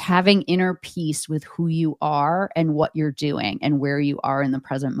 It's having inner peace with who you are and what you're doing and where you are in the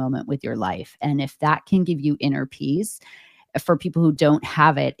present moment with your life. And if that can give you inner peace, for people who don't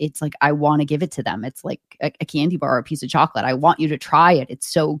have it, it's like, I want to give it to them. It's like a candy bar or a piece of chocolate. I want you to try it. It's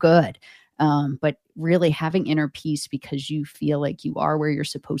so good. But really having inner peace because you feel like you are where you're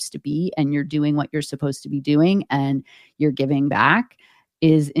supposed to be, and you're doing what you're supposed to be doing, and you're giving back,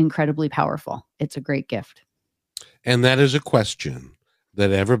 is incredibly powerful. It's a great gift. And that is a question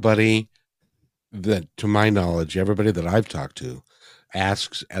that everybody that, to my knowledge, everybody that I've talked to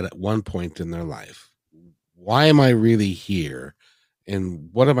asks at one point in their life. Why am I really here? And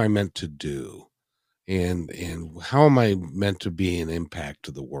what am I meant to do? And how am I meant to be an impact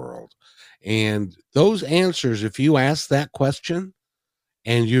to the world? And those answers, if you ask that question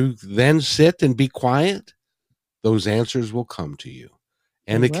and you then sit and be quiet, those answers will come to you.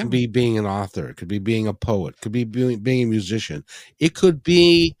 And it can be being an author. It could be being a poet. It could be being a musician. It could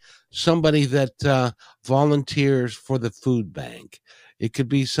be somebody that volunteers for the food bank. It could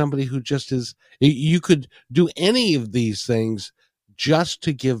be somebody who just is, you could do any of these things just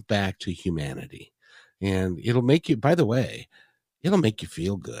to give back to humanity. And it'll make you, by the way, it'll make you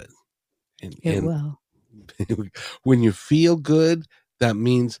feel good. And it will. When you feel good, that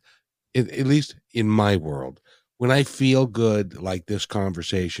means, at least in my world, when I feel good like this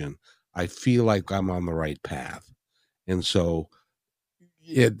conversation, I feel like I'm on the right path. And so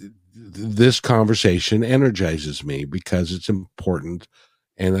this conversation energizes me because it's important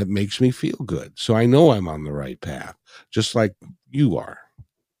and it makes me feel good. So I know I'm on the right path, just like you are.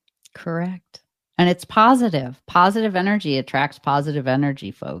 Correct. And it's positive. Positive energy attracts positive energy,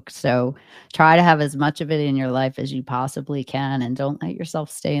 folks. So try to have as much of it in your life as you possibly can, and don't let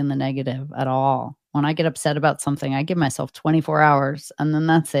yourself stay in the negative at all. When I get upset about something, I give myself 24 hours and then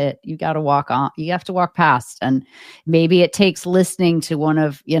that's it. You got to walk on. You have to walk past. And maybe it takes listening to one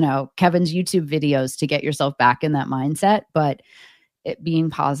of, Kevin's YouTube videos to get yourself back in that mindset. But it being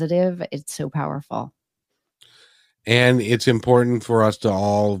positive, it's so powerful. And it's important for us to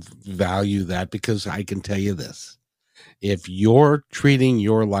all value that, because I can tell you this: if you're treating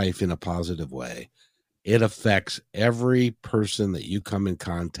your life in a positive way, it affects every person that you come in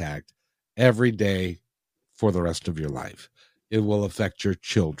contact every day for the rest of your life. It will affect your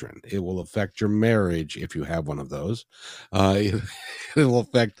children. It will affect your marriage if you have one of those. It'll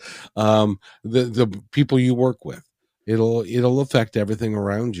affect the people you work with. It'll affect everything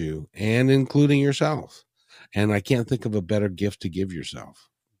around you, and including yourself. And I can't think of a better gift to give yourself.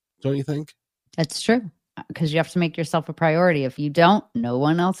 Don't you think? That's true. Because you have to make yourself a priority. If you don't, no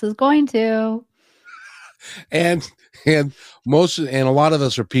one else is going to. And a lot of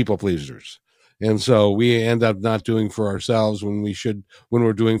us are people pleasers. And so we end up not doing for ourselves when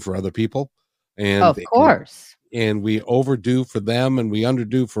we're doing for other people. And of course. And we overdo for them and we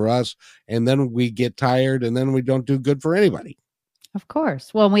underdo for us. And then we get tired and then we don't do good for anybody. Of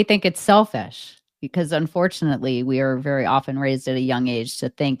course. Well, we think it's selfish, because unfortunately we are very often raised at a young age to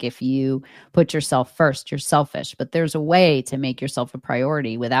think if you put yourself first, you're selfish. But there's a way to make yourself a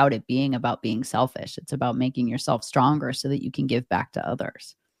priority without it being about being selfish. It's about making yourself stronger so that you can give back to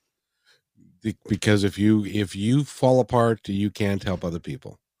others. Because if you fall apart, you can't help other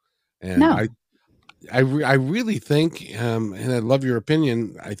people. And no. I really think, and I love your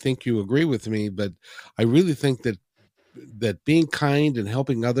opinion, I think you agree with me, but I really think that being kind and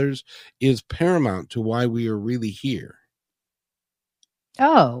helping others is paramount to why we are really here.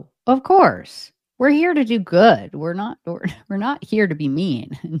 Oh, of course. We're here to do good. We're not here to be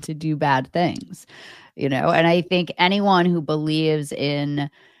mean and to do bad things, And I think anyone who believes in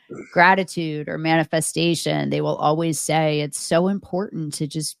gratitude or manifestation, they will always say it's so important to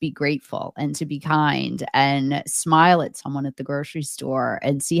just be grateful and to be kind and smile at someone at the grocery store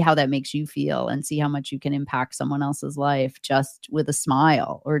and see how that makes you feel and see how much you can impact someone else's life just with a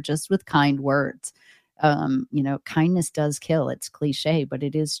smile or just with kind words. Kindness does kill. It's cliche, but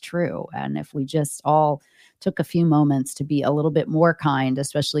it is true. And if we just all took a few moments to be a little bit more kind,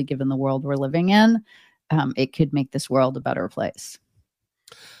 especially given the world we're living in, it could make this world a better place.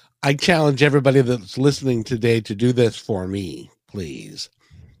 I challenge everybody that's listening today to do this for me, please.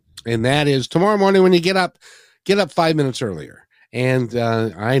 And that is tomorrow morning when you get up 5 minutes earlier. And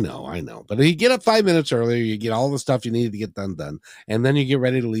I know, but you get up 5 minutes earlier, you get all the stuff you need to get done. And then you get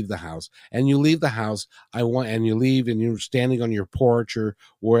ready to leave the house. And you leave the house, and you leave and you're standing on your porch or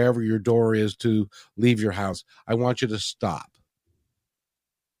wherever your door is to leave your house. I want you to stop.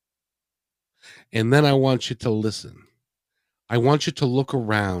 And then I want you to listen. I want you to look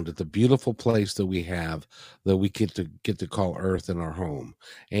around at the beautiful place that we have, that we get to call Earth in our home,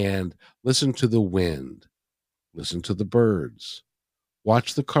 and listen to the wind, listen to the birds,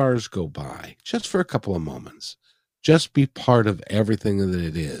 watch the cars go by just for a couple of moments. Just be part of everything that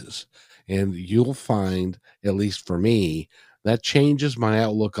it is. And you'll find, at least for me, that changes my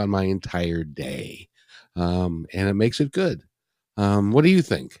outlook on my entire day. And it makes it good. What do you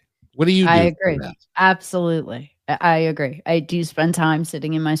think? What do you do? I agree. Absolutely. I agree. I do spend time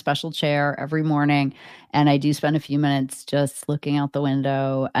sitting in my special chair every morning, and I do spend a few minutes just looking out the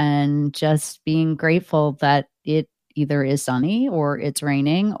window and just being grateful that it either is sunny or it's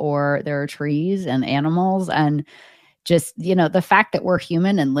raining or there are trees and animals, and just, the fact that we're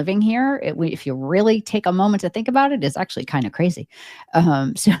human and living here, if you really take a moment to think about it, is actually kind of crazy.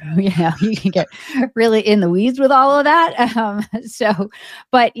 So, you can get really in the weeds with all of that.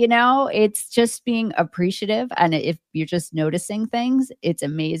 But, it's just being appreciative. And if you're just noticing things, it's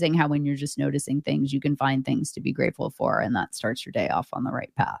amazing how when you're just noticing things, you can find things to be grateful for. And that starts your day off on the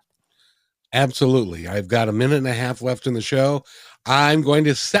right path. Absolutely. I've got a minute and a half left in the show. I'm going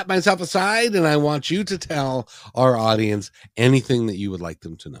to set myself aside, and I want you to tell our audience anything that you would like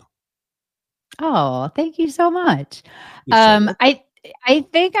them to know. Oh, thank you so much. I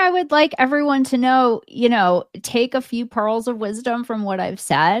think I would like everyone to know, take a few pearls of wisdom from what I've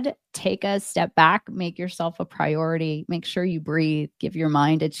said, take a step back, make yourself a priority, make sure you breathe, give your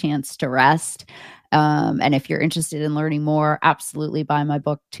mind a chance to rest. And if you're interested in learning more, absolutely buy my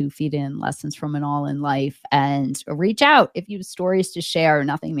book, 2 Feet In, Lessons from an All in Life, and reach out if you have stories to share.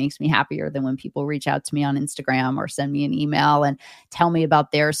 Nothing makes me happier than when people reach out to me on Instagram or send me an email and tell me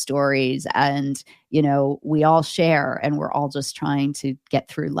about their stories. And, we all share, and we're all just trying to get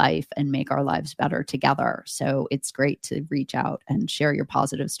through life and make our lives better together. So it's great to reach out and share your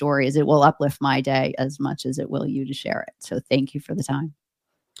positive stories. It will uplift my day as much as it will you to share it. So thank you for the time.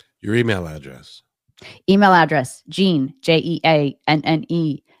 Your email address. Email address, Jeanne,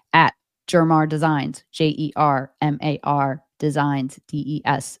 JEANNE, at Jermar Designs, JERMAR Designs,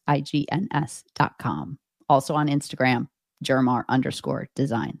 DESIGNS.com. Also on Instagram,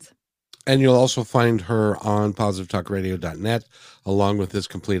 Jermar_Designs. And you'll also find her on positivetalkradio.net, along with this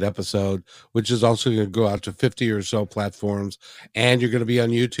complete episode, which is also going to go out to 50 or so platforms. And you're going to be on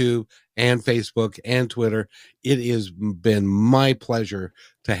YouTube and Facebook and Twitter. It has been my pleasure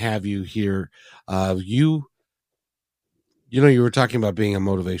to have you here. You were talking about being a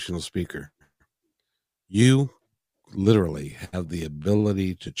motivational speaker. You literally have the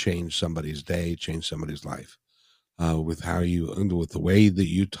ability to change somebody's day, change somebody's life. With the way that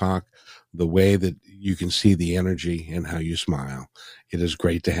you talk, the way that you can see the energy and how you smile. It is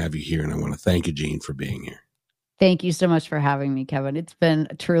great to have you here. And I want to thank you, Jeanne, for being here. Thank you so much for having me, Kevin. It's been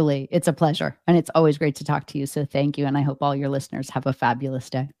it's a pleasure, and it's always great to talk to you. So thank you. And I hope all your listeners have a fabulous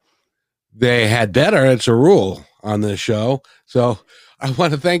day. They had better. It's a rule on this show. So I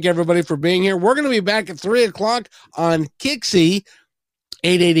want to thank everybody for being here. We're going to be back at 3:00 on Kixie,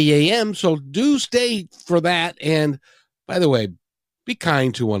 8:80 a.m. So do stay for that. And by the way, be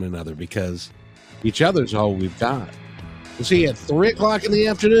kind to one another, because each other's all we've got. We'll see you at 3:00 in the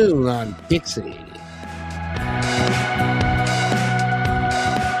afternoon on Kixie.